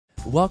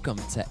Welcome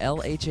to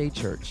LHA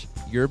Church.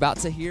 You're about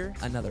to hear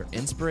another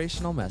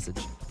inspirational message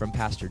from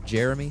Pastor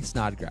Jeremy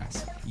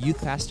Snodgrass, youth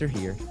pastor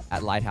here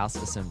at Lighthouse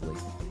Assembly.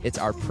 It's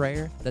our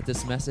prayer that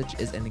this message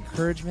is an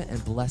encouragement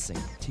and blessing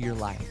to your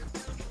life.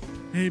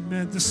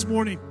 Amen. This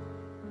morning,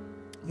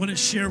 I want to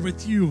share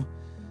with you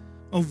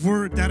a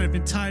word that I've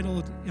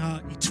entitled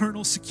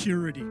Eternal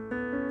Security.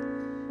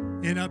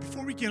 And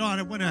before we get on,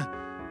 I want to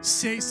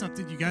say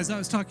something to you guys. I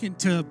was talking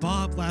to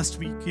Bob last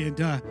week,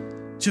 and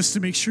just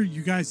to make sure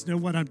you guys know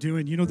what I'm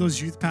doing. You know,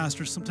 those youth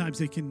pastors, sometimes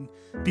they can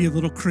be a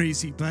little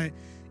crazy. But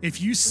if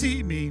you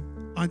see me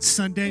on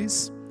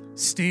Sundays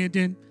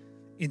standing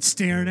and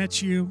staring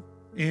at you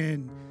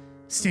and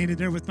standing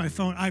there with my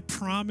phone, I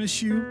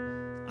promise you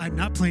I'm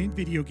not playing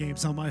video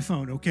games on my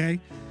phone, okay?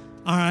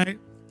 All right.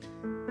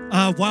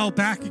 A while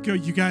back ago,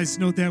 you guys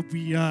know that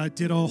we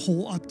did a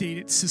whole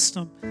updated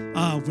system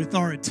with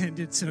our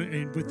attendance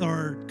and with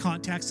our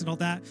contacts and all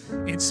that.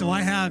 And so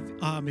I have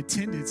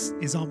attendance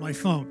is on my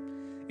phone.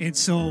 And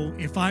so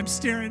if I'm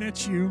staring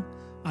at you,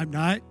 I'm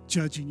not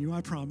judging you, I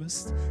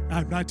promise.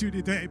 I'm not doing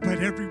it today, but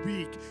every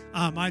week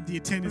I'm the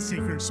attendance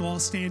taker. So I'll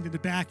stand in the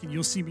back and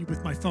you'll see me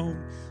with my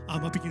phone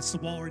up against the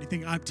wall or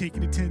anything. I'm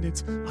taking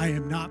attendance. I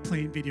am not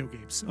playing video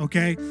games,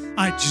 okay?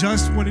 I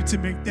just wanted to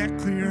make that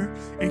clear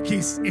in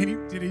case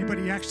did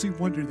anybody actually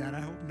wonder that? I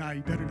hope not.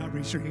 You better not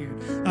raise your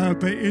hand.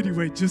 But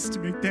anyway, just to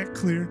make that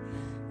clear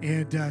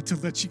and to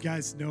let you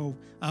guys know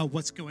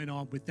what's going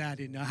on with that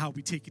and how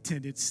we take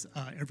attendance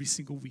every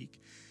single week.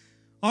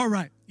 All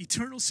right,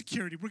 eternal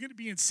security. We're going to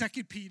be in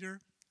 2 Peter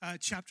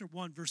chapter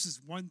 1,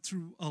 verses 1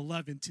 through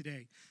 11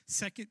 today.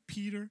 2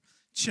 Peter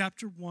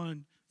chapter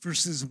 1,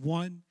 verses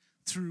 1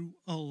 through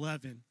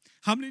 11.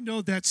 How many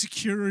know that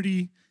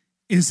security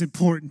is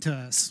important to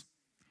us?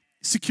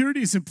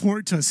 Security is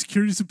important to us.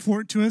 Security is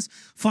important to us.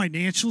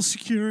 Financial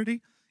security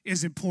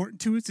is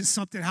important to us. It's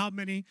something, how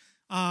many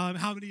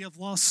have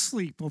lost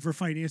sleep over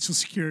financial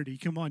security?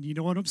 Come on, you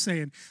know what I'm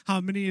saying.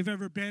 How many have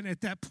ever been at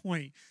that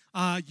point?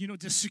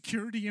 The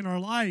security in our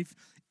life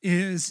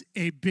is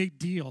a big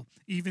deal,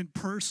 even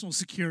personal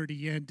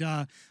security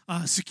and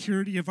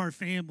security of our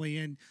family.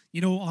 And,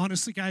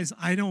 honestly, guys,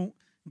 I don't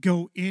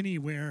go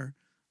anywhere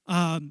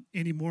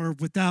anymore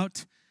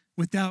without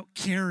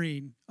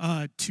carrying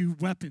two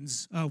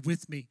weapons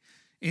with me.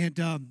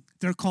 And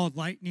they're called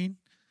lightning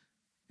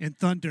and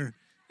thunder.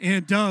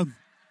 And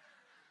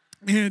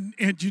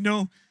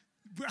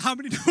how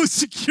many know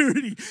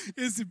security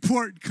is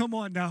important? Come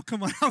on now.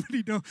 Come on. How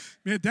many know?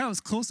 Man, that was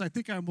close. I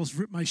think I almost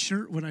ripped my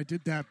shirt when I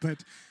did that,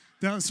 but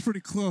that was pretty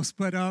close.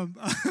 But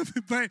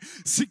but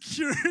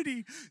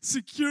security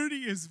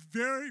is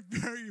very,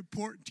 very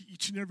important to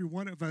each and every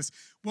one of us.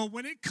 Well,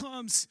 when it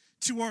comes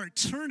to our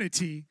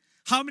eternity,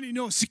 how many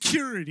know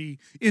security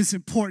is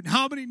important?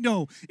 How many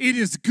know it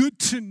is good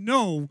to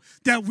know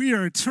that we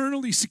are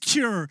eternally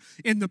secure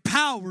in the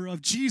power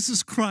of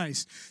Jesus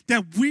Christ,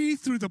 that we,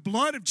 through the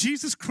blood of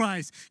Jesus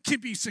Christ,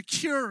 can be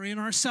secure in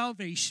our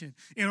salvation,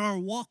 in our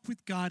walk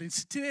with God. And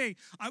so today,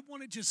 I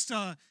want to just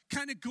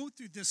kind of go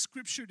through this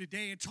scripture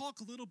today and talk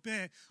a little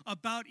bit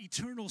about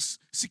eternal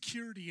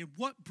security and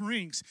what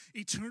brings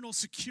eternal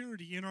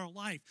security in our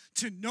life.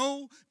 To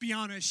know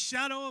beyond a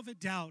shadow of a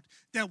doubt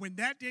that when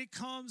that day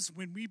comes,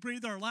 when we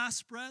breathe our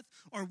last breath,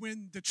 or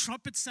when the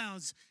trumpet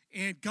sounds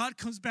and God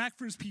comes back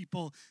for his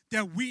people,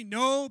 that we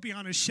know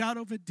beyond a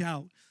shadow of a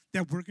doubt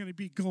that we're going to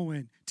be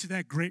going to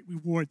that great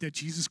reward that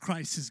Jesus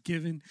Christ has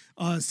given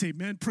us.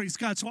 Amen. Praise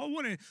God. So I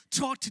want to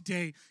talk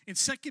today in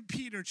 2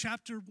 Peter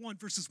chapter 1,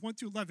 verses 1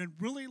 through 11,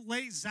 really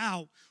lays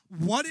out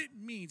what it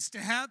means to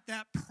have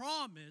that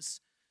promise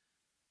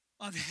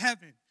of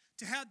heaven,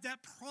 to have that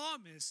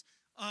promise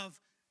of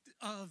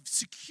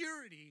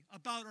security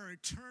about our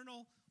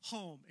eternal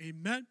home.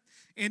 Amen.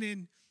 And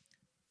in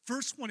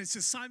verse 1, it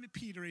says, Simon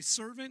Peter, a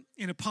servant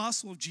and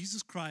apostle of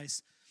Jesus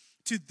Christ,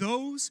 to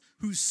those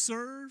who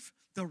serve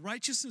the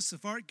righteousness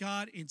of our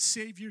God and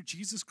Savior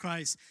Jesus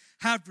Christ,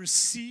 have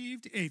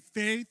received a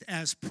faith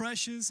as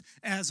precious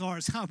as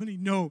ours. How many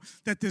know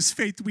that this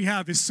faith we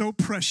have is so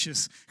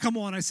precious? Come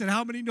on, I said,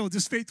 how many know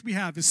this faith we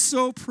have is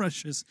so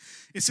precious?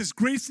 It says,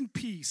 grace and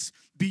peace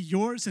be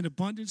yours in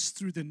abundance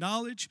through the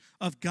knowledge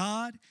of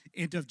God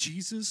and of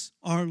Jesus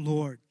our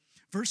Lord.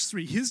 Verse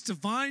 3, his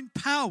divine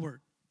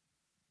power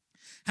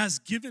has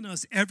given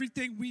us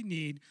everything we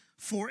need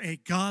for a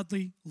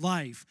godly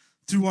life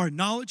through our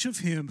knowledge of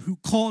him who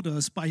called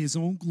us by his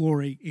own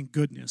glory and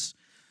goodness.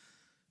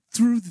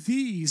 Through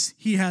these,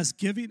 he has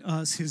given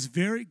us his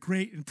very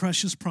great and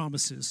precious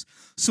promises,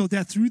 so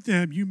that through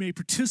them you may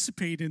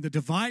participate in the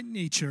divine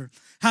nature,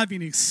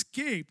 having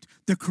escaped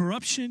the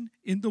corruption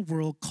in the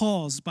world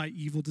caused by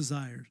evil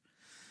desires.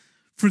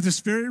 For this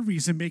very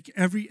reason, make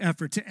every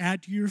effort to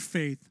add to your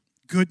faith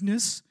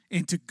goodness,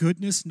 and to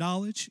goodness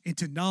knowledge, and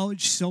to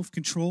knowledge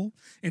self-control,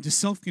 and to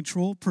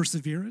self-control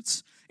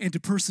perseverance, and to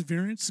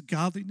perseverance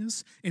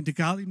godliness, and to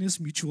godliness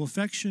mutual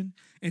affection,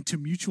 and to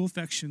mutual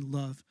affection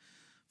love.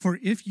 For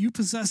if you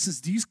possess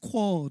these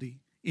qualities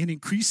in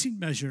increasing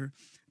measure,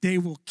 they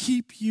will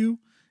keep you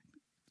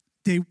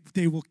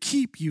they will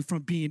keep you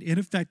from being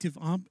ineffective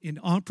and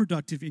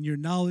unproductive in your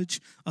knowledge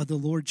of the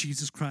Lord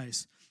Jesus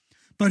Christ.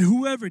 But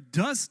whoever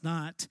does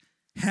not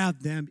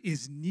have them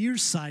is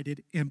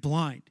nearsighted and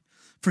blind,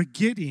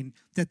 forgetting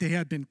that they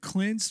have been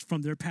cleansed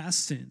from their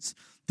past sins.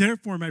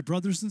 Therefore, my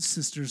brothers and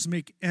sisters,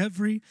 make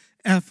every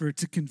effort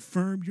to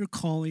confirm your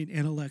calling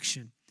and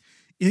election.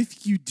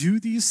 If you do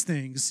these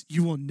things,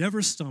 you will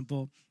never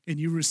stumble, and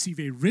you receive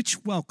a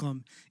rich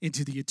welcome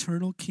into the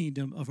eternal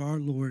kingdom of our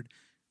Lord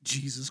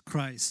Jesus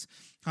Christ.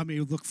 How many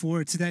look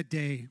forward to that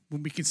day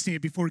when we can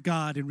stand before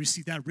God and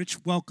receive that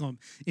rich welcome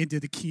into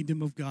the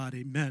kingdom of God?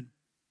 Amen.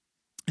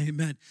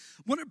 Amen.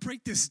 I want to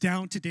break this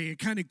down today and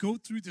kind of go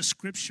through the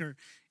scripture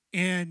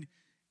and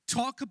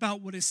talk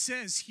about what it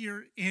says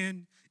here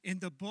in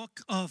the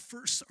book of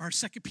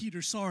Second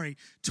Peter,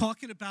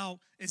 talking about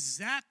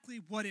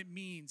exactly what it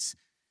means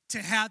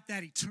to have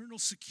that eternal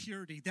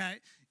security that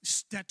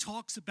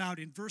talks about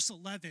in verse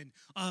 11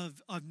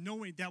 of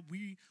knowing that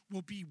we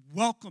will be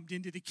welcomed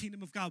into the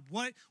kingdom of God.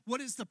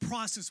 What is the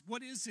process?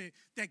 What is it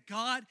that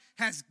God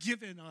has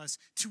given us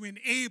to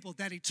enable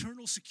that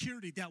eternal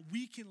security that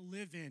we can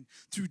live in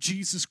through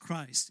Jesus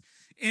Christ?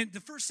 And the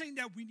first thing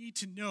that we need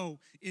to know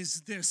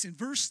is this. In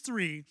verse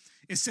 3,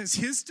 it says,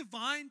 His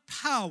divine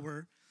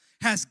power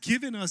has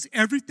given us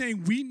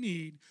everything we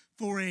need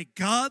for a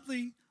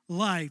godly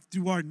life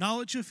through our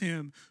knowledge of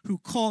Him who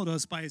called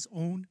us by His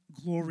own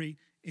glory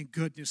and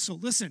goodness. So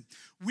listen,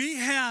 we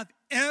have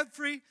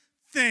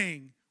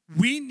everything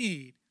we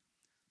need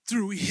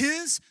through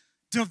His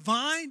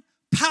divine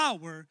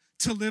power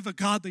to live a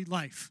godly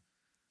life.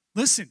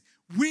 Listen,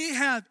 we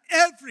have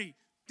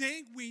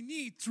everything we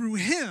need through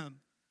Him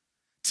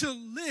to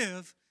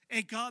live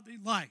a godly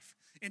life.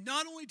 And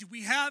not only do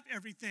we have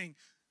everything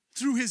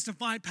through His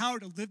divine power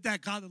to live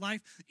that godly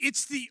life,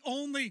 it's the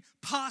only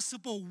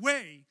possible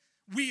way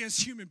we as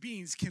human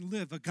beings can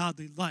live a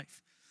godly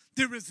life.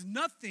 There is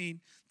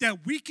nothing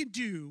that we can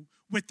do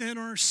within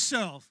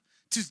ourselves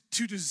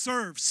to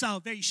deserve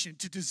salvation,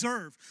 to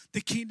deserve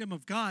the kingdom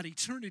of God,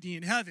 eternity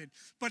in heaven.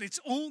 But it's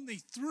only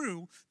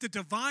through the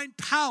divine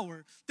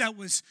power that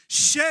was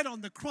shed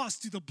on the cross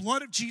through the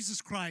blood of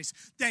Jesus Christ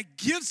that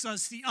gives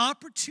us the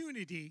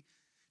opportunity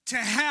to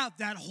have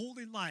that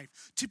holy life,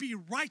 to be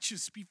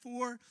righteous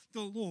before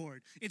the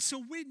Lord. And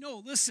so we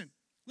know, listen,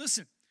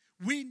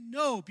 we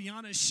know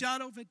beyond a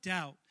shadow of a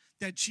doubt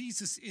that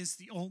Jesus is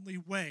the only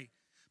way.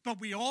 But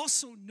we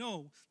also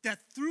know that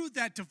through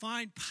that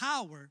divine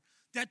power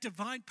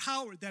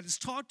that is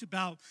talked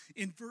about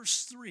in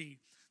verse 3,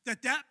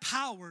 that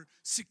power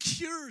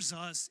secures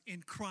us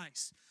in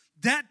Christ.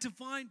 That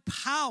divine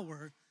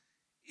power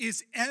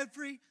is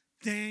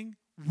everything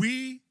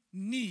we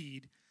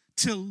need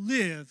to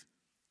live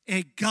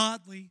a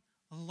godly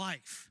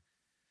life.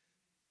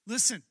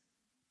 Listen,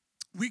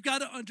 we've got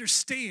to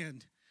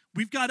understand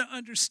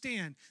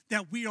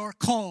that we are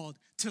called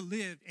to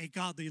live a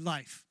godly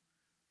life.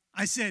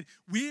 I said,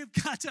 we've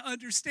got to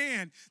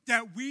understand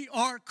that we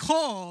are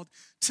called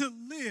to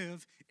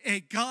live a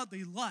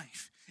godly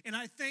life. And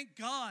I thank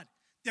God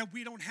that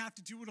we don't have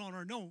to do it on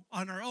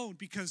our own,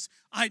 because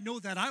I know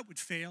that I would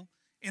fail,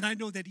 and I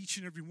know that each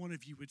and every one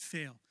of you would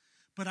fail.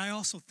 But I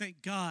also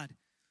thank God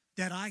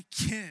that I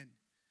can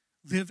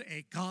live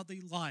a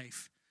godly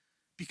life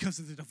because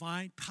of the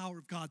divine power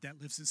of God that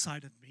lives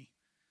inside of me.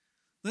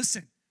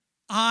 Listen,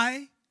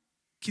 I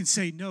can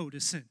say no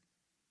to sin.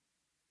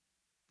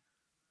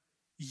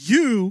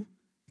 You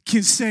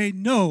can say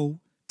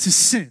no to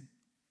sin.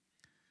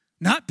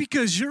 Not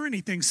because you're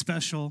anything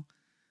special,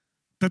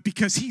 but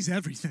because He's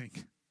everything.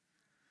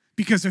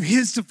 Because of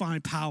His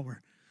divine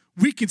power,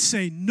 we can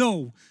say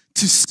no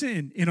to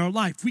sin in our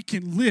life. We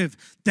can live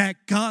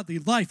that godly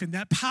life, and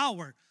that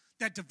power,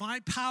 that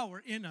divine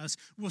power in us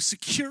will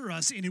secure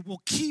us, and it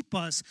will keep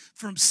us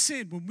from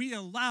sin when we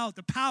allow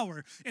the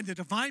power and the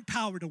divine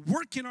power to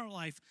work in our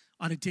life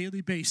on a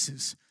daily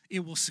basis.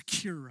 It will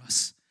secure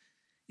us.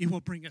 It will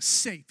bring us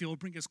safe. It will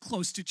bring us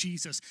close to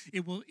Jesus.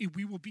 We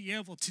will be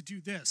able to do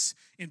this.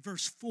 In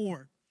verse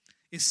 4,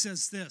 it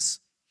says this: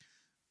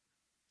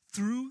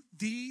 through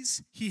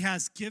these He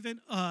has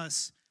given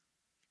us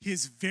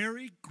His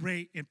very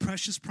great and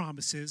precious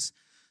promises,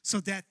 so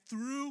that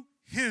through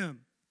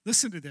Him,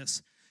 listen to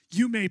this,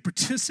 you may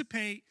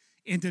participate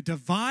in the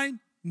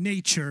divine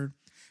nature,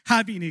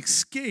 having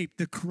escaped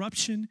the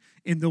corruption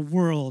in the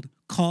world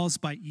caused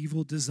by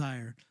evil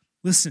desire.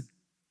 Listen,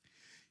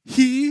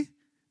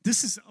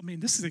 this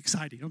is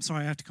exciting. I'm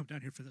sorry, I have to come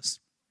down here for this.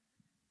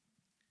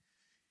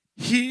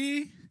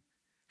 He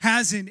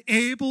has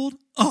enabled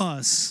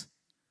us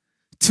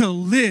to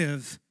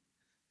live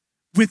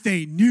with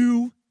a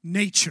new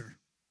nature.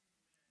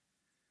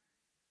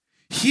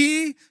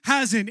 He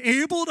has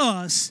enabled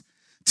us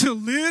to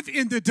live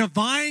in the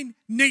divine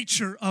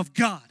nature of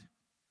God.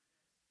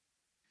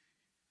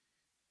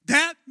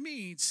 That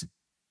means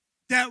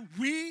that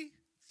we,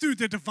 through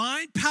the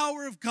divine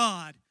power of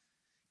God,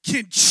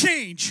 can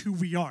change who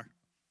we are.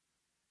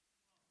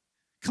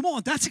 Come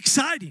on, that's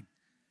exciting.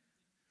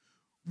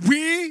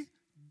 We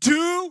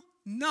do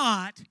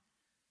not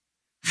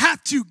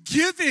have to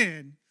give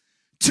in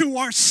to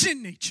our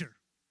sin nature.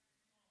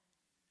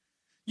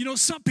 You know,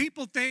 some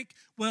people think,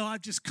 well,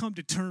 I've just come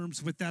to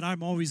terms with that.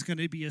 I'm always going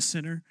to be a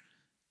sinner.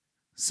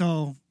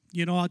 So,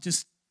 you know, I'll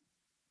just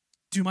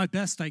do my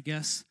best, I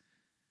guess.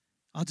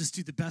 I'll just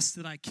do the best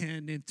that I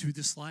can in through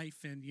this life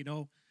and, you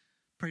know,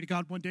 pray to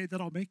God one day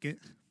that I'll make it.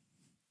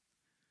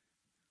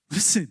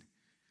 Listen,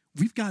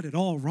 we've got it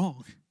all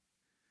wrong.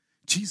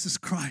 Jesus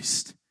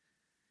Christ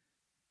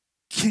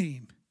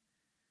came.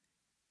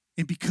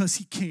 And because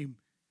he came,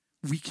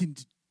 we can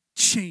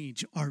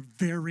change our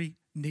very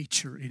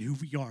nature and who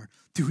we are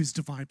through his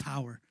divine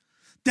power.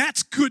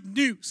 That's good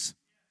news.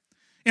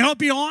 And I'll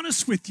be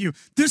honest with you,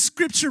 this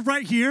scripture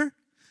right here,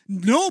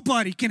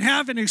 nobody can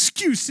have an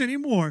excuse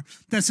anymore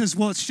that says,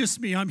 well, it's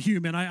just me, I'm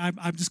human,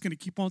 I'm just going to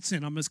keep on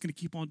sinning, I'm just going to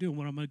keep on doing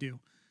what I'm going to do.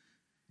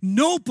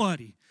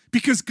 Nobody.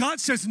 Because God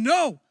says,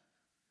 no,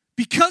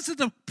 because of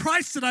the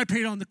price that I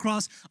paid on the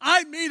cross,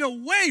 I made a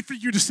way for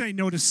you to say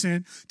no to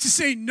sin, to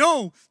say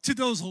no to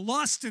those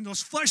lusts and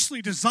those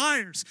fleshly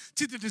desires,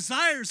 to the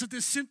desires of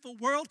this sinful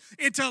world,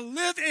 and to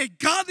live a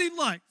godly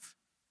life.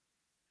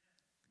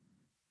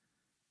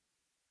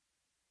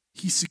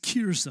 He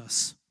secures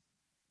us.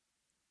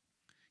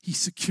 He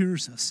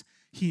secures us.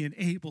 He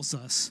enables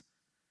us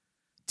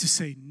to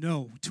say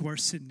no to our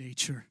sin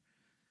nature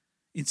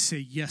and say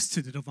yes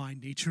to the divine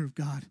nature of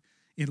God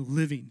in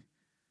living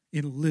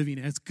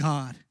as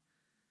God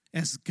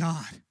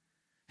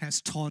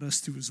has taught us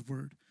through his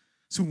word.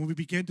 So when we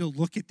begin to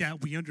look at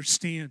that, we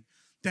understand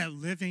that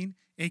living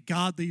a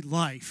godly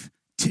life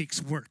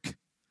takes work.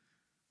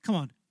 Come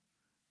on.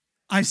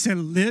 I said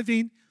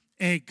living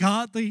a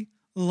godly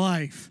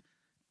life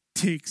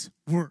takes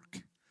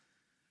work.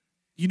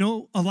 You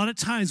know, a lot of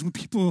times when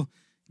people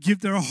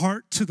give their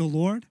heart to the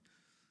Lord,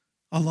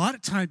 a lot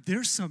of times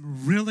there's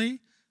some really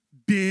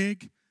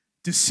big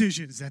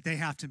decisions that they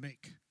have to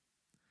make.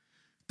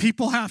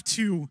 People have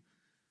to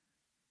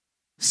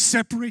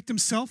separate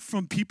themselves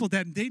from people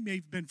that they may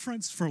have been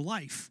friends for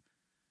life.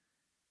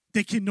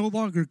 They can no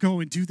longer go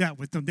and do that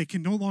with them. They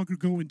can no longer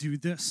go and do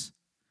this.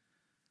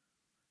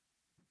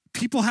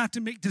 People have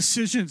to make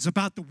decisions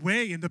about the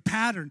way and the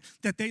pattern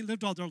that they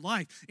lived all their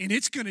life. And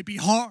it's going to be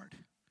hard.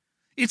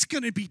 It's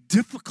going to be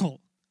difficult.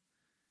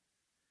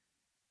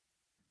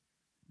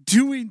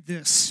 Doing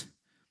this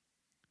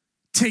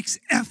takes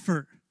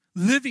effort.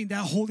 Living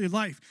that holy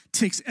life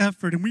takes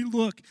effort. And we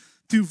look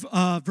through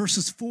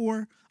verses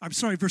 5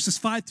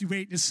 through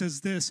 8, and it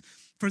says this: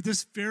 for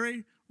this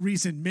very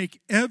reason,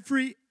 make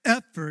every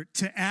effort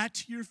to add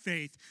to your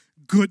faith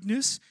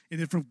goodness,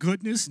 and then from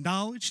goodness,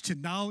 knowledge, to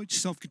knowledge,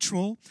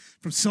 self-control,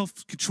 from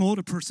self-control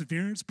to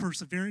perseverance,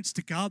 perseverance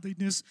to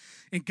godliness,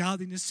 and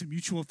godliness to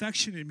mutual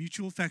affection, and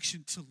mutual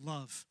affection to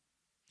love.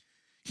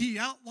 He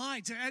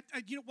outlines,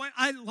 you know what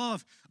I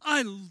love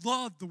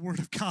the Word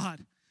of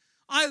God.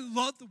 I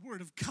love the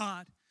Word of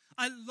God.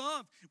 I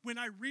love when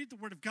I read the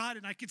Word of God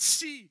and I can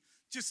see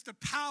just the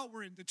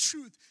power and the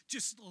truth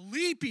just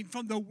leaping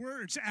from the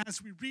words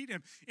as we read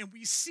them. And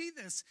we see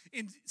this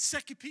in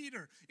 2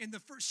 Peter. In the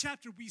first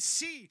chapter, we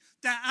see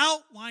the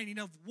outlining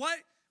of what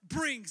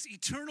brings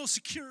eternal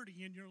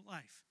security in your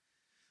life.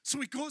 So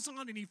he goes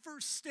on and he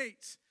first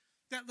states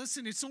that,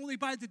 listen, it's only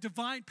by the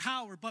divine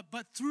power, but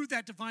through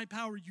that divine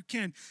power you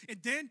can. And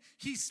then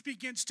he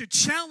begins to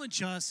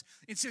challenge us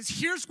and says,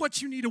 here's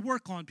what you need to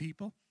work on,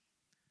 people.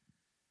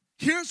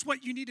 Here's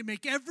what you need to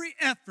make every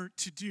effort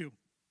to do.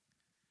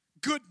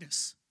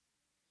 Goodness.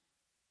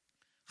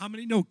 How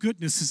many know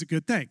goodness is a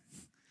good thing?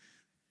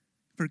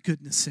 For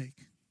goodness sake.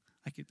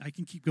 I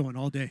can keep going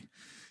all day.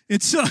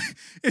 And so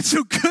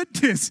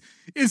goodness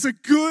is a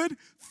good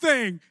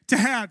thing to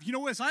have. You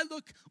know, as I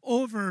look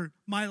over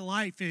my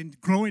life and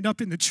growing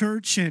up in the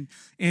church and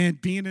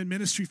being in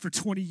ministry for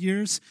 20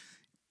 years,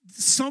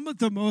 some of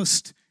the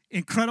most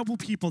incredible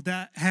people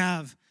that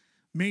have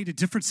made a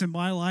difference in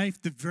my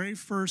life, the very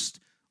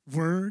first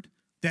word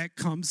that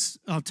comes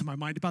to my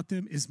mind about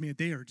them is, man,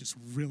 they are just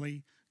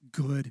really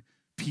good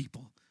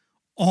people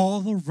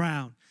all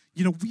around.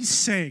 You know, we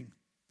sang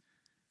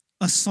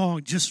a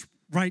song just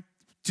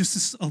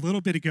a little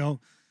bit ago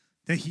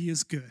that he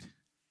is good.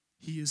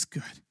 He is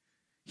good.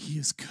 He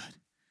is good.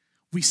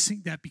 We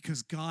sing that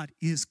because God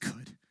is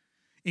good.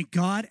 And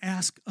God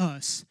asks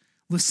us,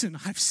 listen,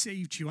 I've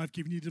saved you. I've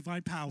given you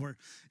divine power.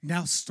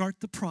 Now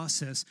start the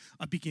process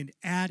of begin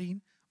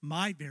adding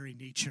my very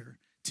nature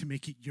to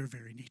make it your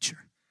very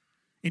nature.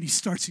 And he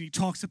starts and he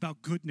talks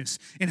about goodness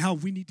and how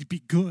we need to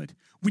be good.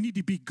 We need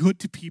to be good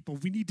to people.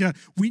 We need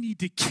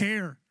to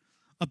care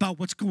about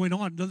what's going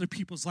on in other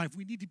people's life.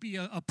 We need to be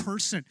a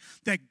person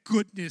that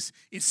goodness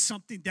is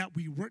something that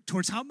we work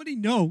towards. How many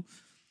know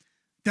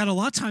that a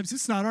lot of times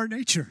it's not our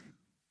nature?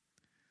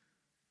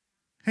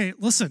 Hey,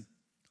 listen,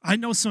 I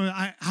know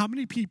how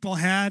many people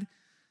had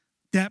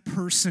that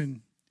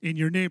person in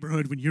your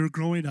neighborhood when you were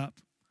growing up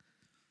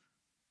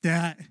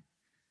that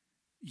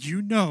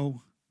you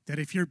know that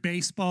if your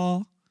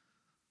baseball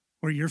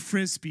or your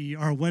frisbee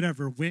or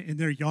whatever went in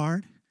their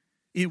yard,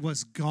 it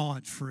was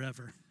gone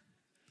forever.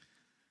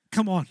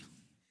 Come on.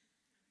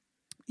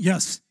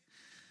 Yes.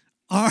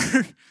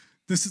 In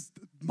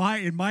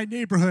my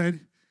neighborhood,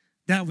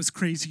 That was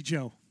Crazy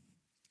Joe.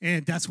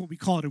 And that's what we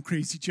called him,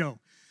 Crazy Joe.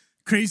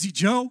 Crazy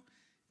Joe,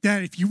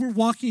 that if you were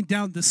walking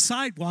down the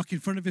sidewalk in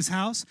front of his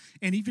house,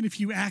 and even if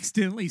you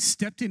accidentally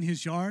stepped in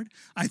his yard,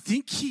 I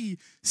think he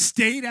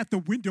stayed at the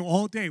window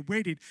all day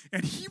waiting,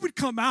 and he would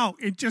come out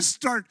and just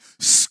start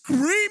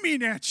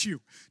screaming at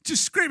you,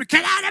 just screaming,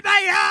 "Get out of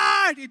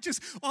my yard!" And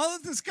just all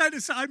of this kind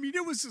of stuff. I mean,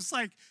 it was just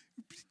like,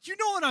 you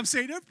know what I'm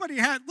saying?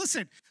 Everybody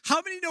listen,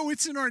 how many know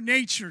it's in our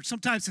nature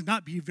sometimes to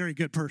not be a very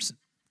good person?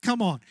 Come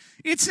on.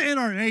 It's in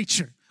our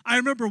nature. I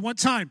remember one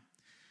time,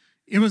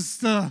 it was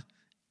the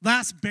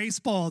last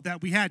baseball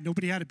that we had.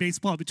 Nobody had a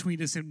baseball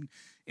between us, and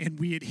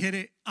we had hit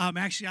it.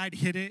 Actually, I'd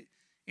hit it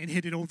and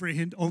hit it over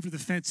the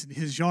fence in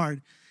his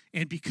yard.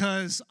 And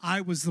because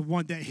I was the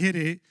one that hit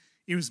it,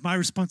 it was my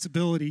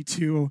responsibility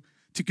to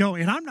go.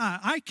 And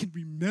I can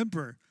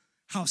remember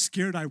how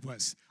scared I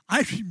was.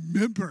 I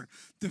remember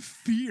the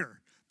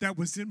fear that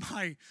was in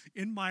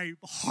my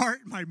heart,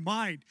 my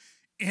mind.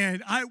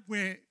 And I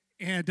went,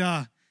 and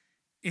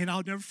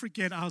I'll never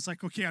forget, I was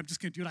like, okay, I'm just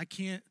going to do it. I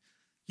can't,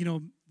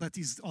 let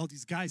all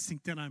these guys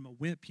think that I'm a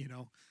wimp,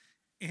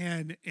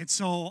 And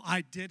so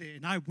I did it,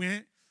 and I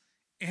went,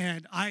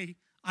 and I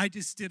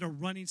just did a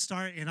running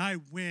start, and I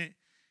went,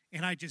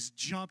 and I just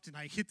jumped, and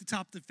I hit the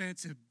top of the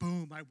fence, and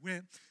boom, I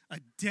went a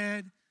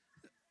dead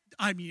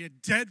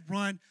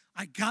run.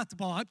 I got the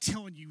ball. I'm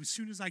telling you, as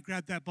soon as I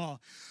grabbed that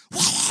ball,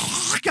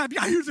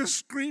 I hear this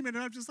screaming,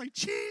 and I'm just like,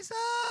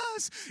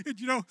 Jesus!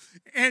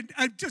 And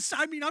I'm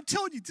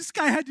telling you, this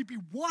guy had to be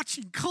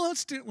watching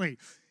constantly.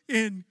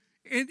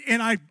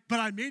 But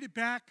I made it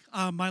back.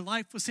 My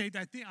life was saved.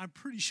 I'm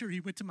pretty sure he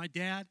went to my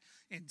dad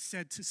and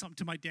said something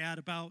to my dad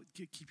about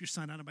keep your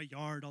son out of my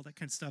yard, all that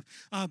kind of stuff.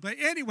 But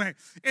anyway,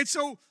 and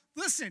so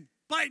listen,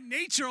 by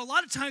nature, a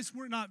lot of times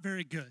we're not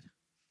very good.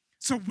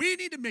 So we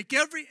need to make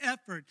every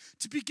effort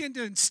to begin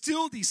to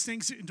instill these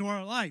things into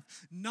our life.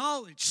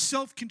 Knowledge,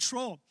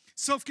 self-control.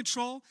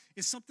 Self-control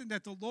is something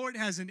that the Lord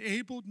has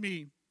enabled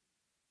me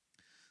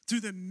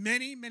through the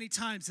many, many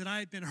times that I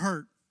have been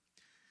hurt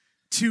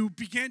to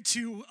begin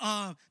to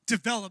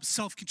develop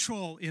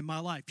self-control in my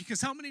life.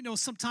 Because how many know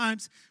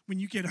sometimes when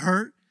you get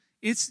hurt,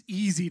 it's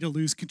easy to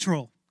lose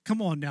control?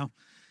 Come on now.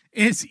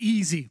 It's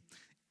easy.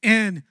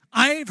 And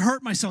I've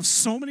hurt myself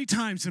so many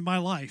times in my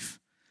life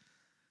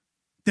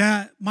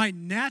that my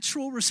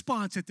natural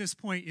response at this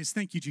point is,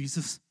 thank you,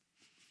 Jesus.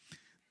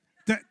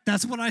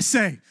 That's what I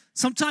say.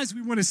 Sometimes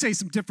we want to say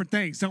some different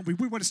things, don't we?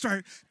 We want to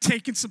start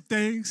taking some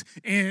things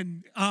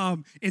and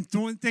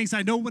throwing things.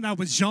 I know when I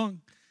was young,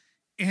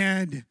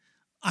 and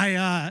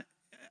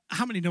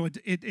how many know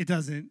it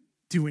doesn't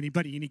do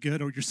anybody any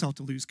good or yourself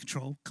to lose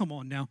control? Come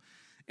on now.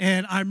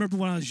 And I remember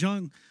when I was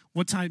young,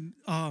 one time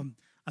I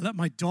let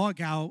my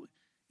dog out,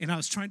 and I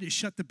was trying to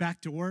shut the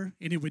back door,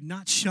 and it would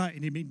not shut,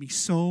 and it made me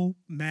so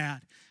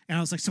mad. And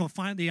I was like, so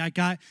finally I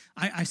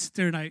sit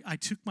there, and I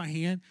took my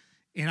hand,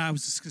 and I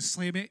was just going to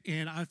slam it,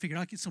 and I figured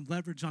I'd get some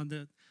leverage on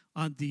the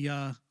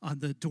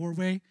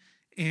doorway.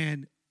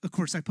 And, of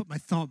course, I put my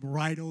thumb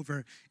right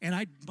over, and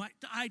I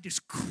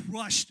just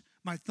crushed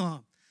my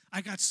thumb. I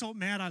got so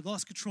mad I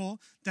lost control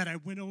that I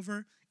went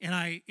over, and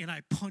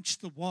I punched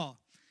the wall.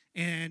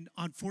 And,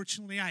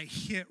 unfortunately, I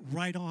hit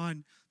right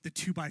on the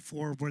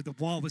 2x4 where the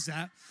wall was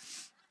at.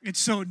 And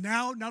so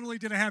now, not only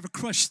did I have a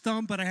crushed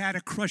thumb, but I had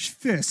a crushed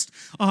fist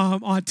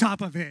on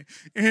top of it.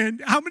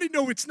 And how many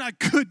know it's not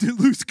good to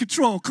lose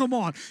control? Come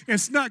on.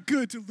 It's not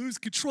good to lose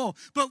control.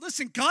 But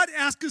listen, God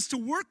asks us to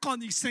work on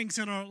these things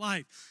in our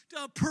life.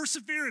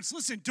 Perseverance.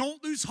 Listen,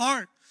 don't lose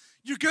heart.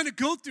 You're going to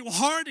go through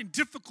hard and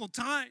difficult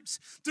times.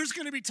 There's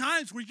going to be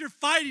times where you're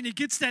fighting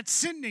against that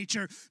sin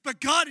nature,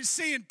 but God is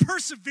saying,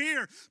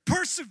 persevere,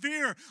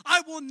 persevere.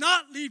 I will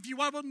not leave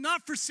you. I will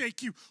not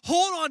forsake you.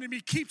 Hold on to me.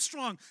 Keep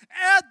strong.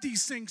 Add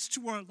these things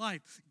to our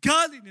life.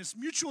 Godliness,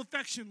 mutual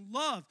affection,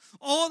 love,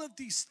 all of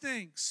these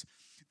things.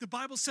 The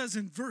Bible says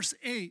in verse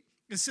 8,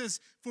 it says,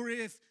 For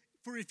if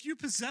you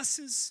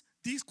possesses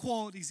these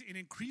qualities in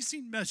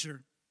increasing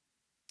measure,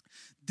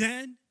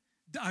 then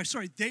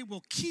they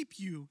will keep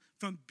you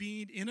from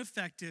being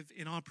ineffective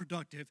and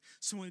unproductive.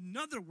 So in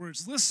other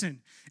words,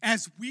 listen,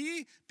 as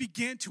we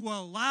begin to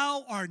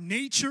allow our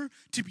nature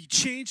to be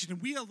changed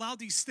and we allow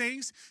these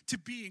things to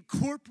be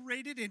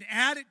incorporated and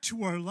added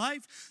to our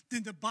life,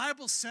 then the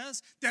Bible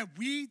says that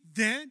we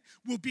then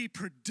will be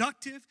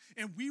productive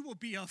and we will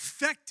be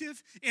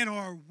effective in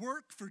our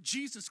work for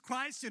Jesus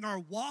Christ, in our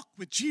walk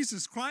with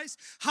Jesus Christ.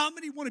 How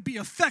many want to be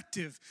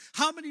effective?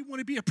 How many want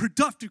to be a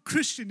productive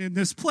Christian in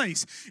this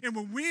place? And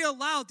when we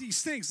allow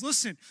these things,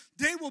 listen,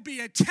 they will be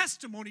a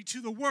testimony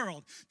to the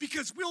world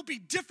because we'll be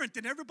different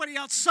than everybody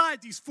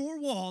outside these four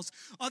walls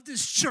of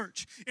this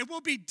church. It will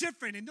be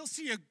different, and they'll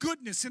see a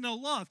goodness and a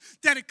love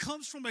that it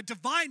comes from a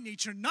divine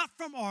nature, not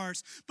from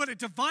ours, but a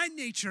divine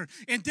nature,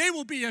 and they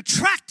will be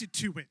attracted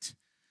to it.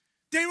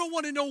 They will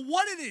want to know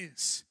what it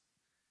is.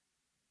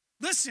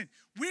 Listen,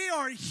 we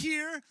are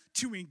here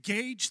to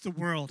engage the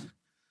world.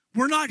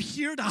 We're not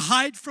here to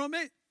hide from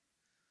it.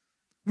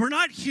 We're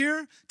not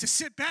here to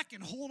sit back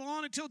and hold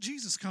on until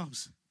Jesus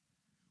comes.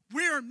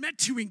 We are meant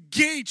to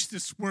engage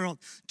this world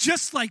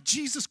just like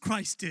Jesus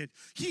Christ did.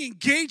 He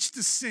engaged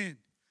the sin.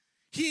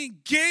 He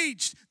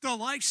engaged the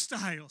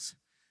lifestyles,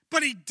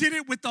 but he did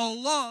it with a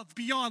love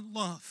beyond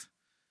love.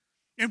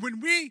 And when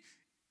we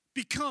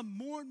become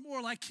more and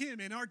more like him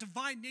in our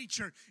divine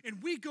nature,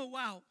 and we go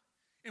out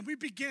and we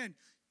begin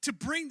to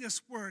bring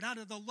this word out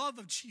of the love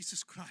of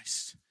Jesus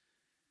Christ,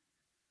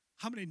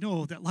 how many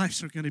know that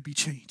lives are going to be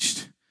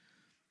changed?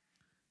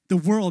 The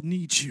world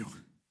needs you.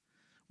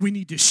 We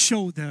need to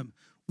show them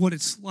what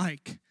it's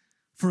like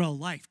for a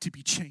life to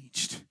be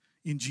changed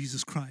in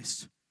Jesus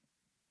Christ.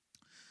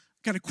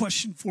 Got a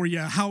question for you.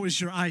 How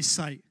is your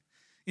eyesight?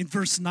 In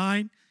verse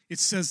 9, it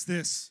says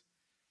this,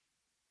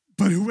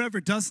 but whoever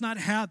does not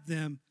have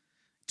them,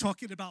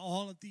 talking about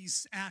all of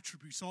these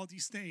attributes, all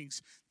these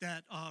things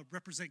that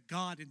represent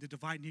God in the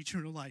divine nature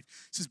of life,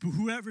 it says, but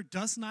whoever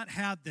does not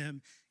have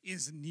them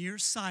is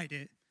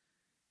nearsighted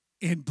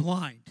and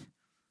blind,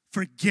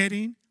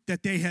 forgetting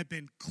that they have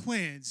been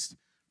cleansed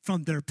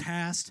from their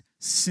past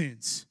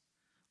sins.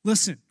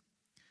 Listen,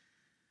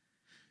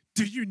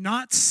 do you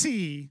not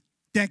see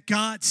that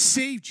God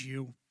saved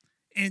you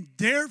and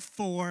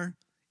therefore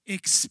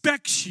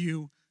expects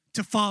you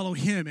to follow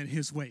him in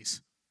his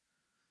ways?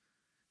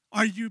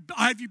 Have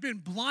you been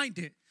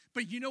blinded?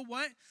 But you know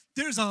what?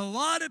 There's a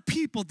lot of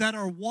people that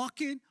are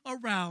walking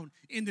around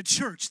in the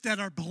church that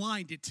are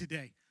blinded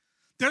today.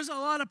 There's a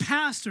lot of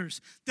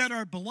pastors that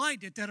are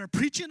blinded, that are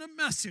preaching a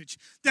message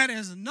that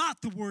is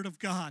not the word of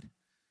God.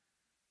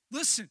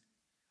 Listen,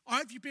 or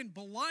have you been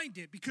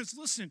blinded? Because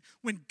listen,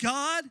 when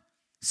God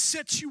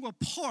sets you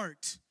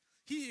apart,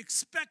 he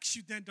expects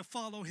you then to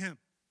follow him.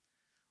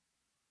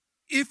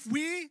 If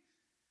we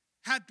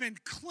have been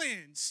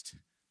cleansed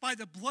by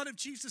the blood of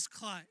Jesus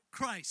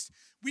Christ,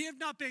 we have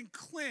not been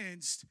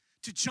cleansed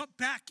to jump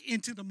back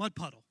into the mud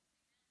puddle.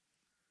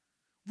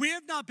 We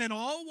have not been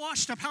all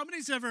washed up. How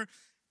many's ever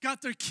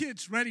got their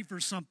kids ready for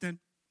something?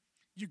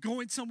 You're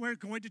going somewhere,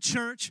 going to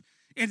church,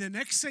 and the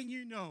next thing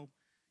you know,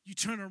 you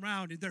turn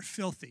around and they're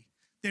filthy.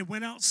 They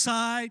went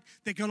outside,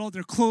 they got all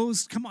their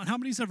clothes. Come on, how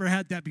many's ever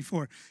had that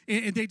before?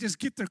 And they just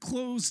get their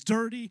clothes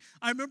dirty.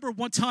 I remember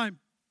one time,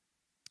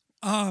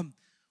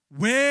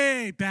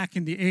 way back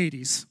in the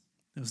 80s,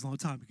 that was a long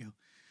time ago,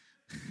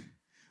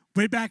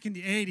 way back in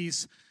the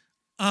 80s,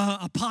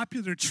 a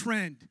popular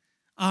trend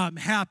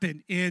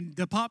happened. And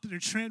the popular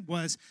trend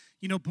was,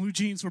 blue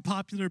jeans were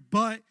popular,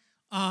 but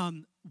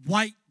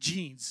white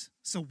jeans.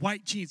 So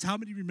white jeans, how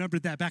many remember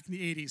that back in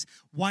the 80s?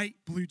 White,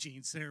 blue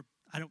jeans.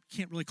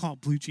 Can't really call them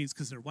blue jeans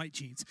because they're white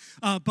jeans.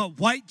 But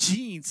white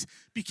jeans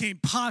became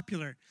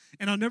popular.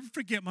 And I'll never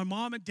forget, my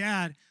mom and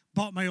dad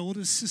bought my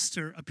oldest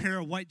sister a pair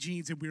of white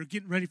jeans, and we were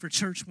getting ready for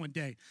church one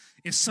day.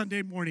 It's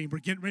Sunday morning. We're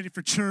getting ready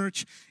for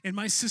church, and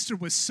my sister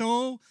was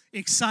so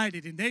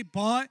excited, and they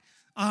bought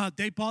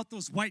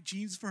those white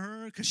jeans for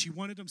her because she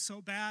wanted them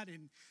so bad,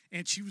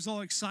 and she was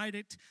all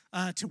excited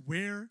to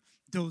wear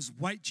those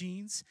white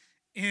jeans.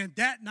 And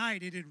that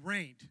night, it had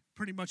rained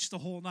pretty much the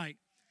whole night.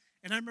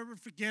 And I remember,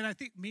 I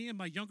think me and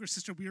my younger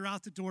sister, we were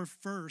out the door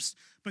first,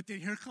 but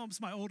then here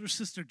comes my older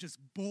sister just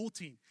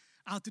bolting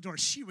out the door.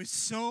 She was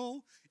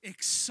so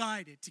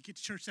excited to get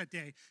to church that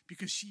day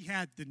because she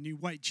had the new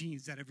white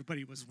jeans that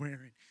everybody was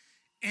wearing.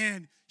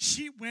 And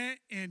she went,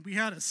 and we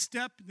had a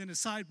step and then a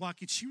sidewalk,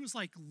 and she was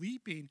like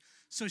leaping.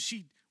 So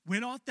she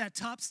went off that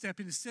top step,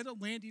 and instead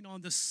of landing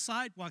on the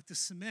sidewalk, the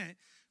cement,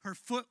 her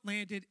foot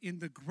landed in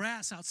the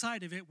grass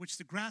outside of it, which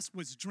the grass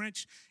was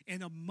drenched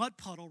in a mud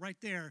puddle right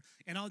there.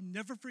 And I'll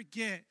never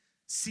forget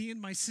seeing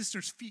my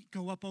sister's feet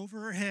go up over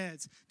her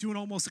heads, doing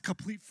almost a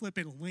complete flip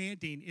and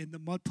landing in the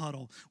mud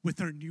puddle with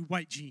her new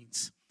white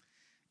jeans.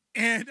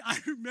 And I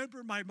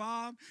remember my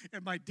mom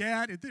and my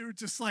dad, and they were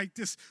just like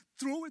this,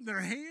 throwing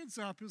their hands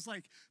up. It was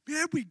like,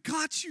 man, we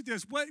got you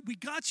this. We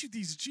got you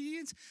these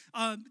jeans.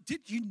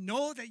 Did you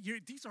know that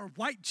these are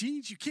white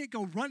jeans? You can't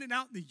go running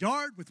out in the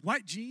yard with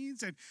white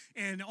jeans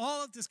and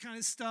all of this kind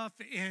of stuff.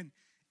 And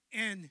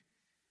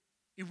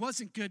it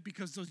wasn't good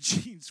because those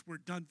jeans were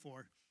done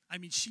for. I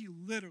mean, she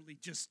literally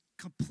just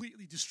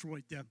completely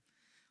destroyed them.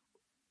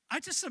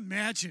 I just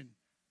imagine,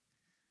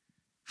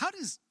 how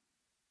does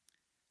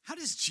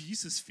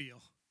Jesus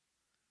feel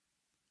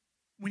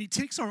when he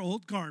takes our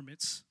old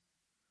garments,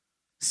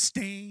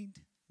 stained,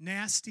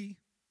 nasty,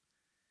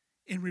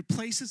 and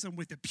replaces them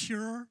with a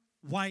pure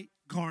white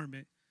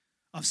garment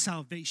of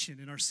salvation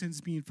and our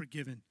sins being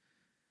forgiven?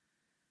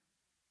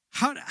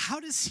 How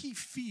does he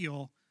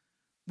feel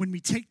when we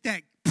take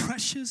that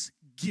precious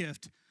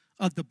gift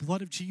of the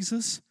blood of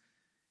Jesus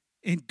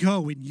and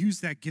go and use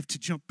that gift to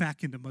jump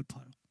back into mud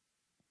puddle?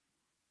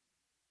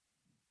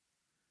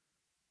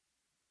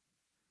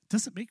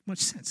 Doesn't make much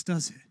sense,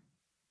 does it?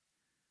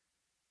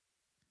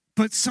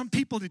 But some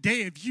people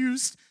today have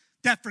used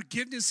that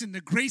forgiveness and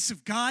the grace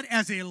of God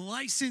as a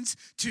license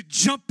to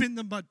jump in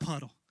the mud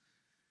puddle.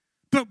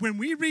 But when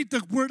we read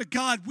the Word of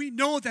God, we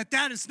know that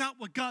that is not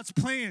what God's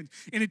plan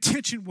and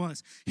intention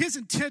was. His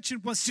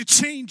intention was to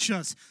change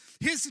us.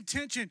 His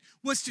intention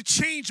was to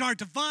change our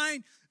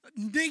divine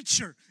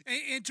nature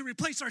and to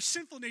replace our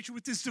sinful nature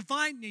with this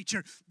divine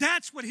nature.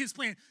 That's what his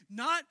plan,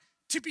 not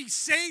to be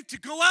saved, to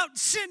go out and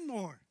sin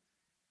more.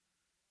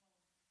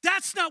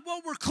 That's not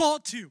what we're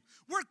called to.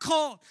 We're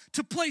called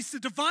to place the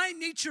divine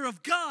nature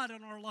of God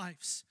in our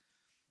lives.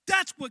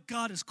 That's what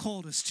God has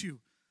called us to.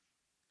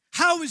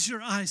 How is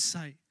your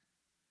eyesight?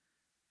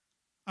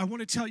 I want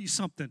to tell you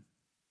something.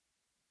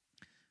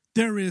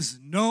 There is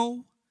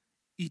no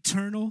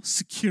eternal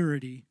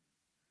security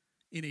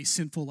in a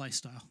sinful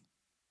lifestyle.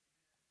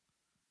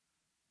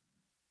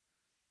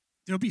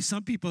 There'll be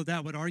some people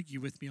that would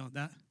argue with me on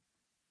that.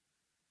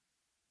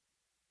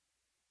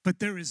 But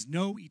there is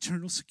no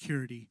eternal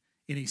security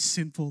in a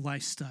sinful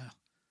lifestyle.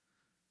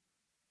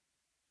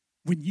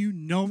 When you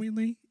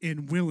knowingly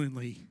and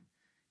willingly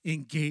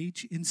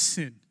engage in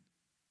sin,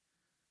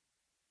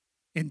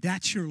 and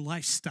that's your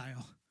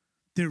lifestyle,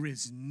 there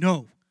is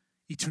no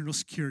eternal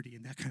security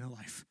in that kind of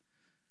life.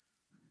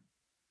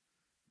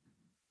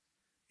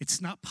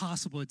 It's not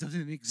possible. It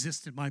doesn't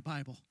exist in my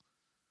Bible.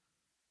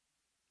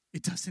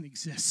 It doesn't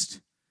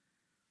exist.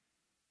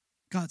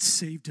 God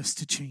saved us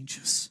to change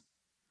us.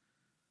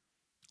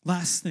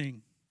 Last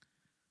thing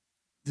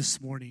this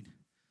morning,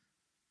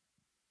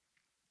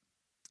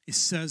 it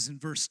says in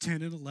verse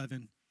 10 and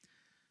 11,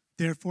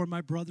 therefore,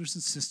 my brothers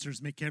and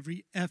sisters, make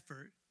every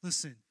effort,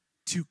 listen,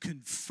 to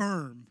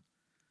confirm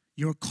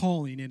your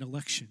calling and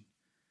election.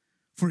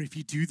 For if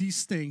you do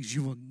these things,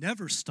 you will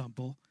never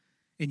stumble,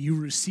 and you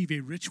will receive a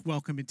rich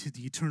welcome into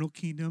the eternal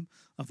kingdom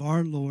of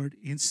our Lord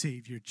and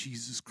Savior,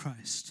 Jesus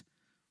Christ.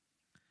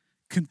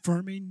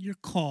 Confirming your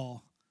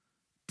call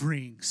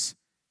brings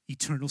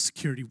eternal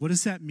security. What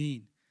does that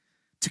mean?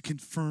 To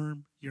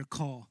confirm your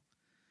call.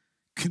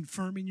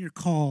 Confirming your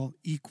call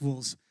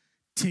equals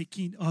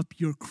taking up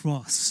your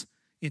cross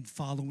and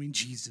following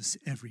Jesus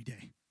every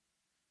day.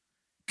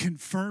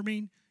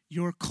 Confirming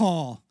your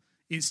call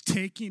is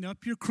taking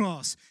up your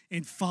cross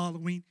and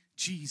following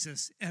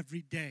Jesus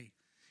every day.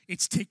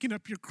 It's taking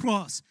up your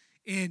cross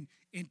and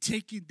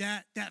taking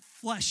that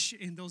flesh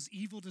and those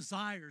evil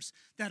desires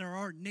that are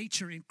our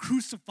nature and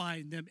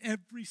crucifying them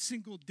every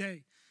single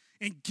day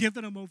and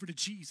giving them over to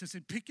Jesus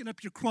and picking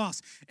up your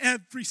cross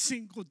every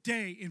single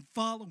day and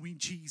following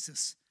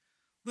Jesus.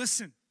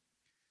 Listen,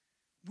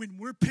 when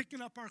we're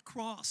picking up our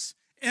cross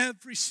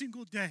every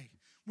single day,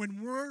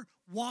 when we're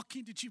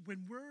walking to Jesus,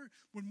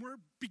 when we're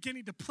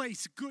beginning to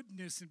place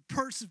goodness and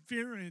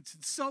perseverance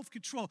and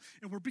self-control,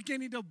 and we're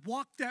beginning to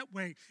walk that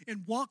way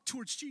and walk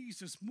towards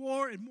Jesus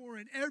more and more,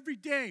 and every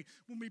day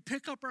when we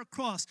pick up our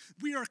cross,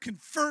 we are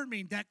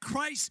confirming that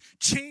Christ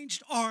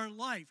changed our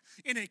life.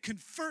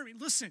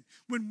 Listen,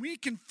 when we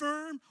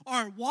confirm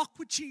our walk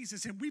with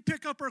Jesus and we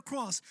pick up our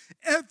cross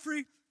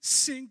every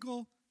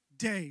single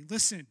day,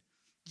 listen,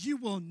 you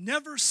will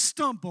never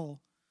stumble.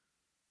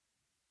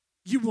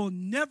 You will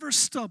never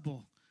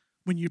stumble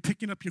when you're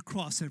picking up your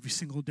cross every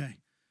single day.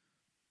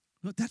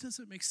 Well, that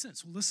doesn't make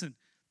sense. Well, listen,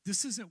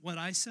 this isn't what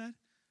I said.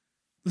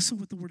 Listen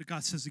what the Word of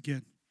God says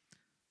again.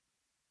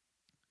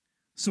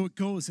 So it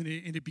goes and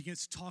it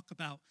begins to talk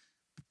about,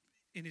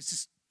 and it's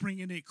just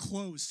bringing a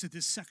close to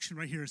this section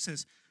right here. It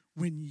says,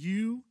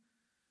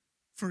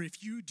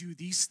 if you do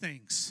these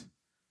things,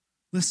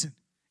 listen,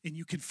 and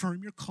you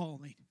confirm your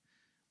calling,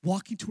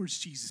 walking towards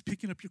Jesus,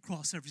 picking up your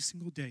cross every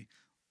single day,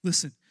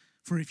 listen,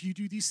 for if you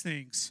do these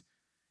things,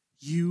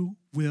 you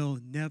will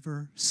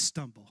never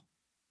stumble.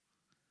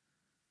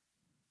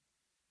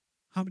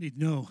 How many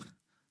know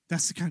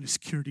that's the kind of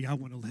security I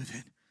want to live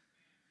in?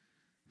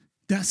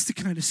 That's the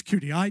kind of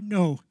security. I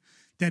know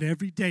that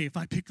every day if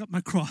I pick up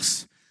my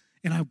cross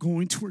and I'm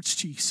going towards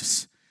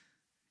Jesus,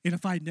 and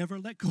if I never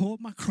let go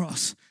of my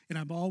cross and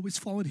I'm always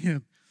following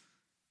him,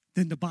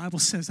 then the Bible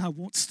says I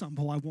won't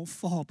stumble, I won't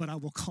fall, but I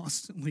will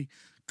constantly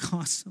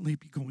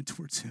be going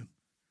towards him.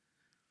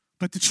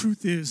 But the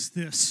truth is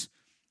this,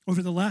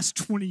 over the last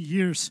 20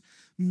 years,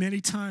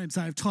 many times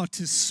I've talked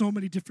to so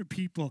many different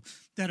people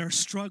that are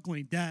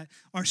struggling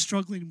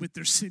with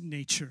their sin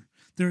nature.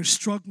 They're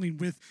struggling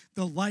with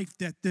the life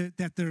that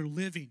they're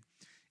living.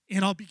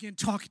 And I'll begin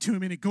talking to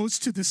them, and it goes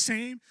to the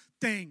same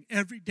thing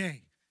every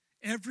day.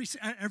 Every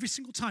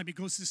single time it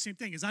goes to the same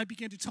thing. As I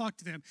began to talk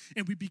to them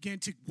and we began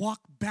to walk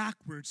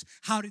backwards,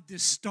 how did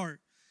this start?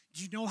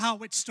 Do you know how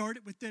it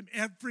started with them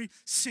every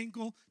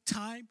single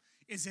time?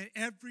 Is that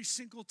every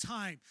single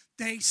time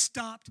they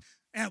stopped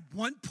at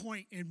one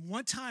point in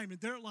one time in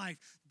their life,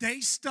 they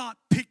stopped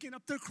picking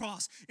up their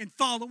cross and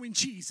following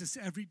Jesus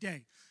every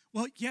day.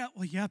 Well,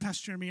 yeah,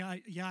 Pastor Jeremy,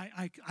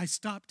 I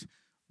stopped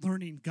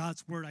learning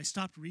God's word. I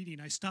stopped reading.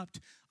 I stopped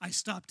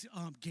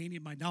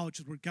gaining my knowledge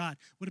of the word of God.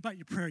 What about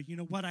your prayer? You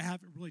know what? I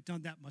haven't really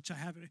done that much. I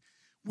haven't.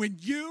 When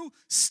you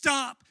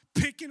stop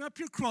picking up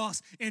your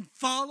cross and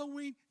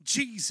following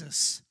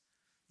Jesus,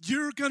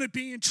 you're going to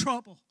be in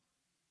trouble.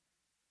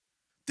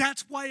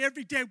 That's why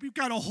every day we've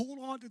got to hold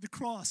on to the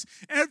cross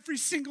every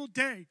single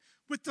day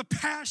with the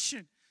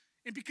passion.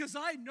 And because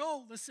I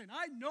know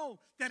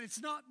that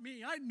it's not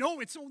me. I know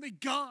it's only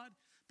God.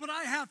 But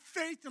I have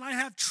faith and I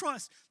have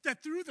trust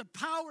that through the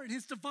power and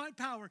his divine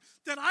power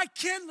that I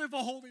can live a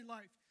holy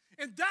life.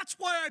 And that's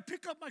why I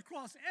pick up my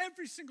cross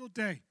every single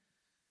day.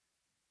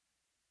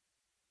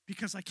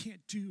 Because I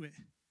can't do it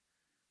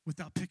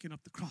without picking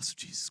up the cross of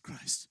Jesus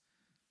Christ.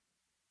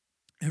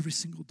 Every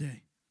single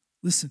day.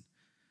 Listen,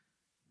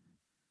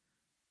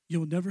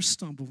 you'll never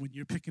stumble when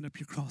you're picking up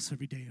your cross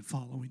every day and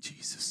following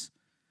Jesus.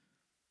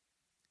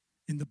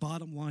 And the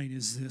bottom line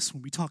is this,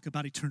 when we talk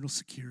about eternal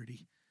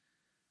security,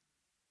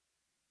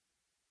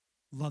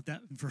 love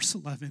that in verse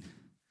 11.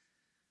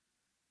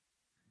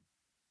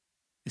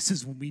 It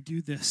says, when we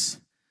do this,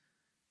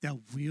 that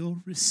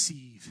we'll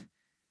receive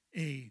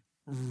a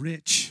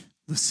rich,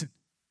 listen,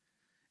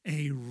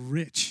 a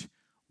rich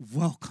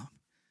welcome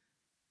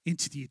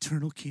into the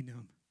eternal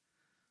kingdom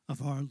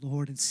of our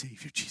Lord and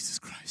Savior, Jesus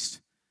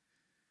Christ.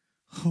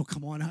 Oh,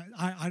 come on.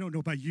 I don't know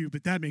about you,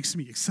 but that makes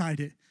me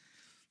excited.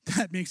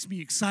 That makes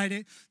me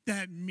excited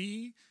that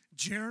me,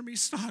 Jeremy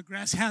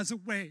Snodgrass, has a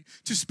way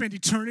to spend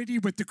eternity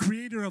with the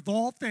creator of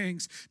all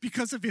things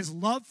because of his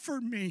love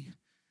for me,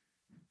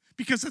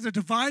 because of the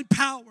divine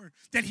power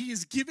that he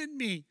has given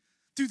me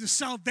through the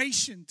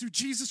salvation, through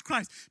Jesus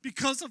Christ.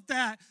 Because of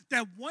that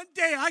one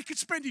day I could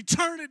spend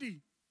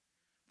eternity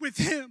with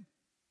him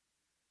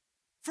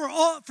for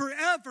all,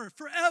 forever,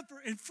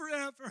 forever, and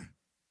forever.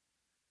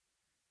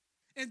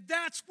 And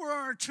that's where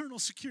our eternal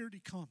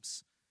security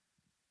comes.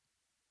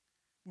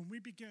 When we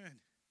begin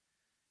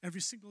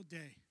every single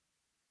day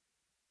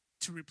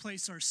to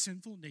replace our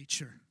sinful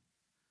nature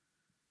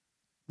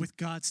with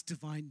God's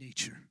divine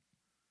nature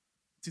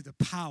through the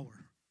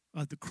power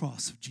of the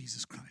cross of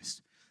Jesus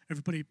Christ.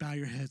 Everybody bow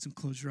your heads and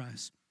close your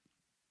eyes.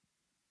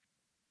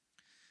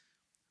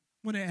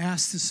 I want to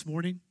ask this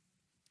morning,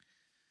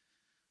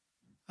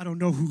 I don't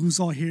know who's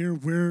all here,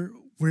 where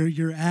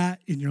you're at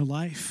in your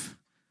life,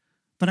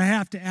 but I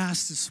have to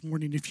ask this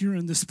morning, if you're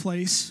in this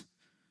place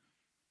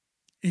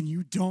and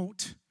you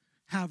don't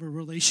have a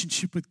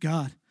relationship with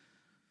God,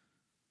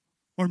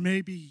 or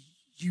maybe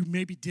you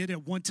did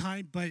at one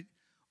time, but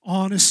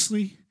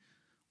honestly,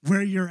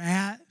 where you're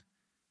at,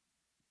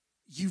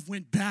 you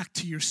went back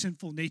to your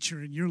sinful nature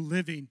and you're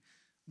living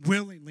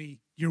willingly,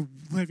 you're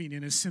living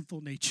in a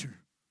sinful nature.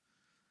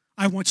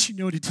 I want you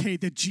to know today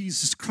that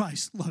Jesus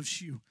Christ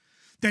loves you,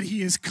 that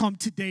he has come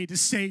today to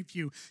save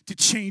you, to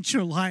change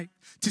your life,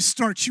 to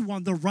start you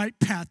on the right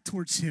path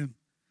towards him.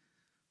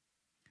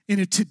 And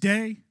if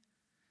today,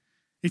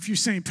 if you're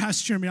saying,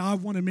 Pastor Jeremy, I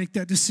want to make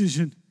that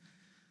decision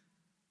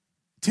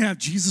to have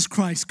Jesus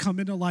Christ come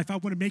into life. I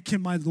want to make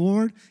him my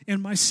Lord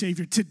and my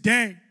Savior.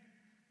 Today,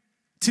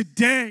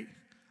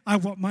 I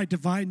want my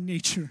divine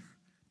nature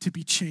to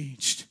be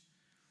changed,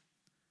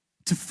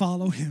 to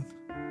follow him,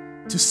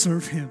 to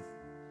serve him.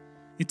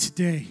 And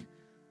today,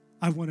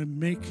 I want to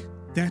make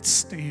that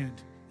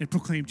stand and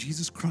proclaim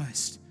Jesus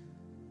Christ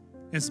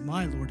as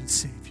my Lord and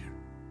Savior.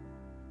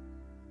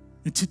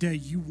 And today,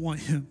 you want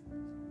him.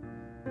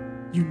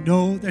 You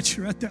know that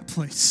you're at that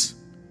place.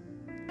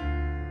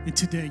 And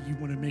today, you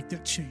want to make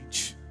that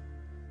change.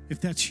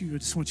 If that's you, I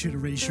just want you to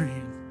raise your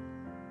hand.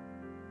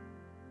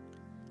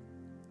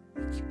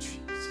 Thank you,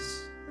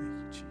 Jesus.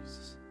 Thank you,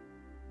 Jesus.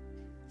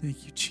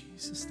 Thank you,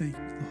 Jesus. Thank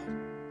you,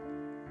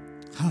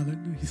 Lord.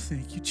 Hallelujah.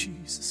 Thank you,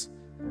 Jesus.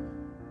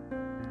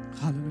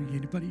 Hallelujah.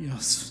 Anybody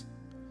else?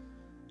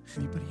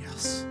 Anybody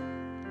else?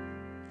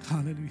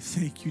 Hallelujah.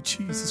 Thank you,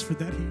 Jesus, for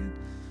that hand.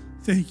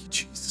 Thank you,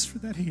 Jesus, for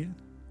that hand.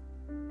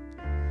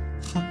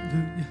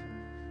 Hallelujah.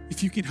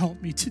 If you can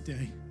help me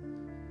today,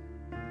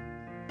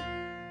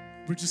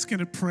 we're just going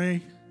to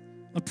pray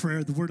a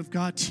prayer. The Word of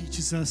God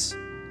teaches us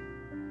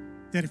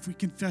that if we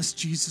confess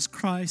Jesus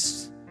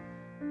Christ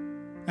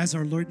as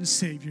our Lord and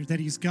Savior, that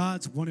he's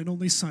God's one and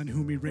only Son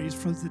whom he raised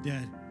from the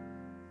dead,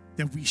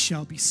 that we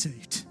shall be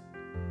saved.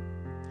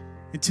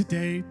 And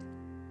today,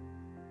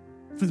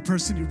 for the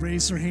person who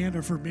raised their hand,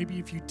 or for maybe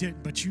if you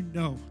didn't, but you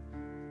know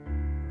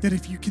that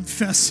if you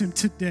confess him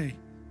today,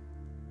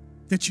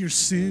 that your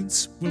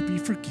sins will be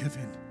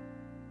forgiven.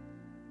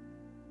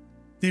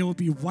 They will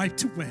be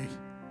wiped away,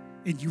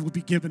 and you will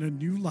be given a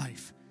new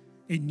life,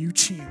 a new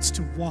chance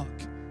to walk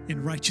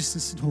in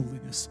righteousness and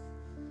holiness.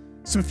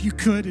 So if you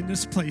could, in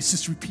this place,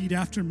 just repeat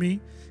after me.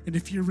 And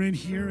if you're in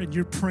here and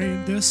you're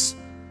praying this,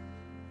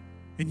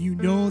 and you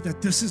know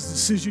that this is the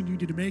decision you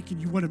need to make,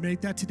 and you want to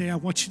make that today, I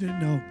want you to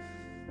know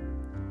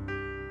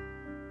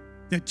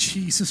that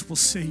Jesus will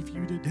save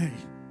you today.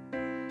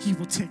 He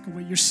will take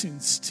away your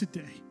sins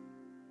today.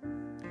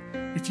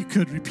 If you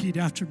could, repeat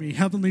after me.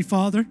 Heavenly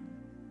Father,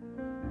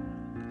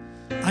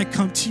 I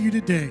come to you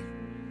today,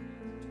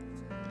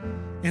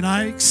 and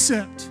I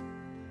accept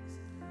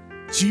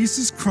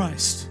Jesus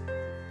Christ,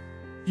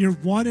 your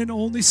one and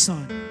only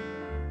Son,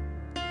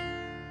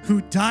 who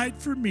died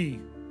for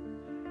me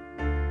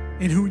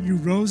and who you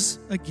rose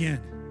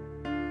again.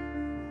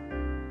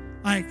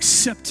 I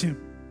accept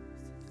him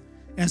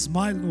as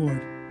my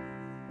Lord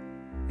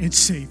and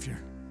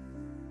Savior.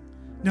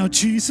 Now,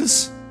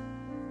 Jesus,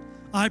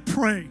 I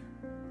pray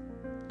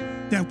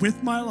that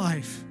with my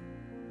life,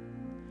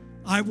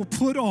 I will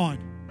put on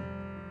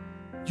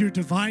your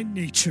divine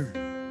nature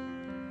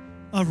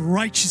of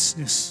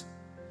righteousness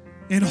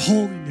and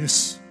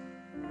holiness.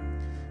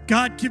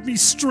 God, give me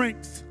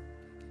strength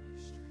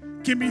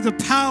Give me the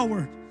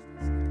power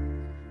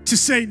to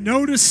say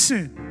no to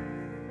sin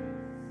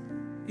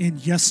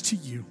and yes to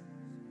you.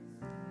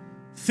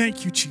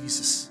 Thank you,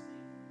 Jesus,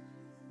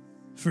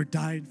 for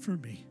dying for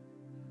me.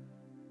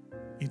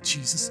 In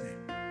Jesus'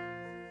 name,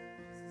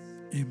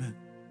 amen.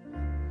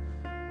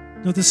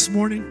 Now this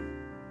morning,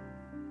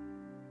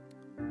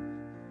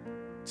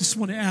 just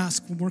want to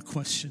ask one more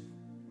question.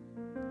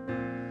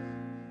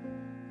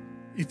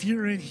 If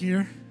you're in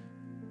here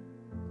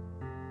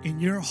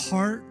and your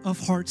heart of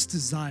hearts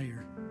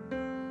desire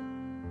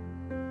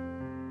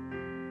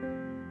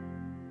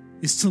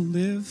is to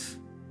live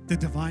the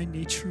divine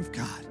nature of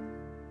God,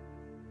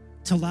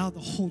 to allow the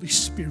Holy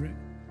Spirit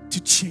to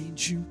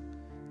change you,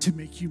 to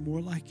make you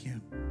more like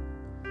Him,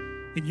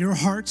 and your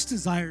heart's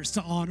desire is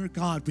to honor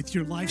God with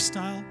your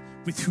lifestyle,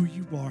 with who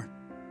you are,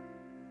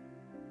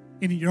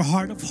 and in your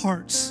heart of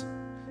hearts,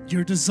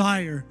 your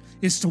desire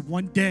is to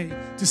one day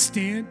to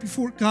stand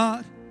before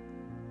God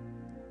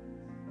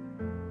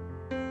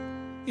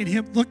and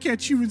Him look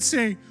at you and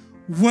say,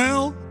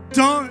 well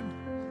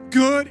done,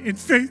 good and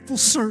faithful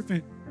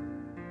servant.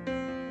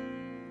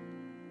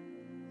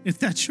 If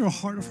that's your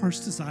heart of heart's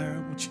desire,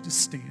 I want you to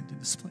stand in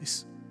this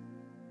place.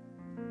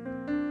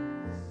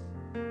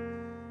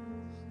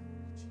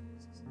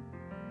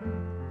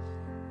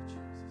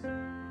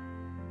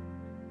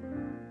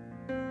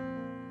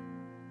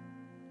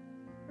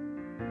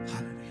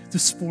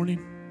 This morning,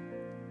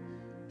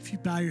 if you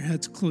bow your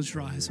heads, close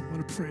your eyes, I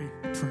want to pray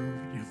a prayer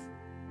over you.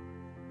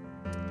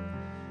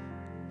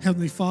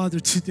 Heavenly Father,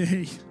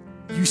 today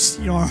you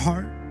see our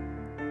heart.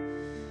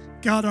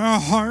 God, our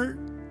heart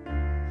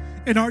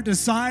and our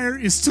desire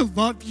is to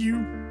love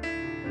you.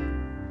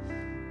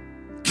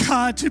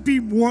 God, to be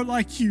more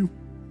like you.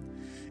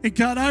 And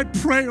God, I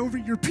pray over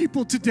your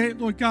people today,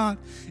 Lord God.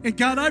 And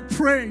God, I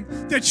pray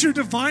that your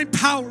divine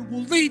power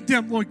will lead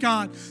them, Lord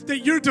God. That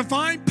your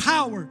divine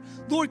power,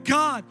 Lord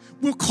God,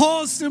 will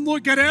cause them,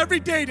 Lord God, every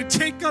day to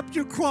take up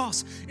your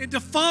cross and to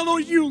follow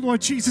you,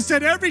 Lord Jesus.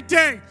 That every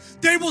day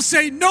they will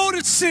say no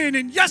to sin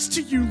and yes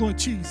to you, Lord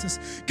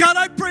Jesus. God,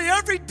 I pray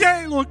every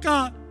day, Lord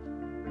God,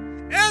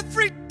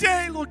 every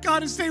day, Lord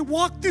God, as they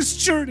walk this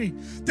journey,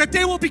 that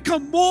they will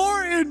become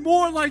more and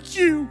more like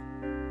you.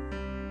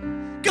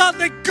 God,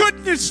 let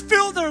goodness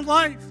fill their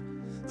life.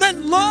 Let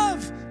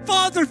love,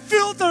 Father,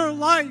 fill their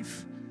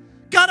life.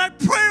 God, I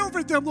pray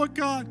over them, Lord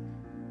God.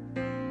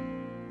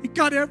 And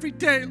God, every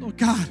day, Lord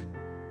God,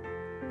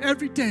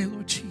 every day,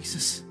 Lord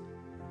Jesus,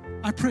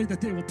 I pray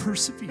that they will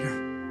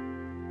persevere.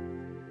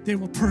 They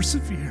will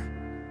persevere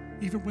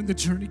even when the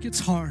journey gets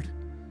hard,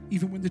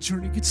 even when the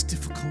journey gets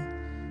difficult,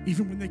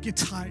 even when they get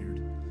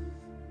tired,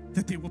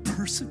 that they will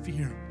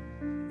persevere.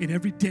 And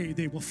every day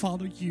they will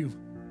follow you.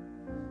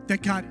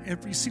 That God,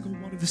 every single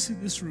one of us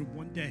in this room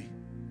one day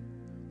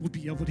will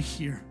be able to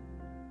hear,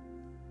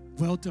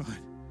 well done,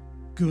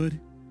 good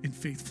and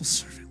faithful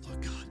servant,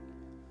 Lord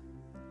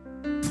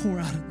God. Pour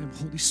out on them,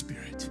 Holy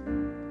Spirit.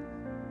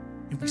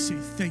 And we say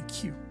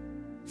thank you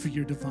for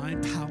your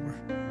divine power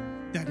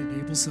that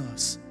enables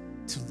us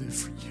to live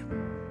for you.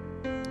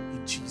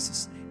 In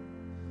Jesus'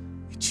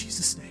 name. In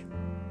Jesus' name.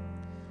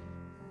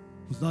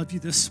 We love you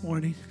this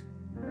morning.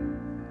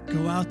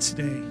 Go out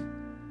today,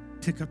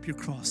 pick up your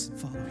cross and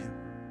follow Him.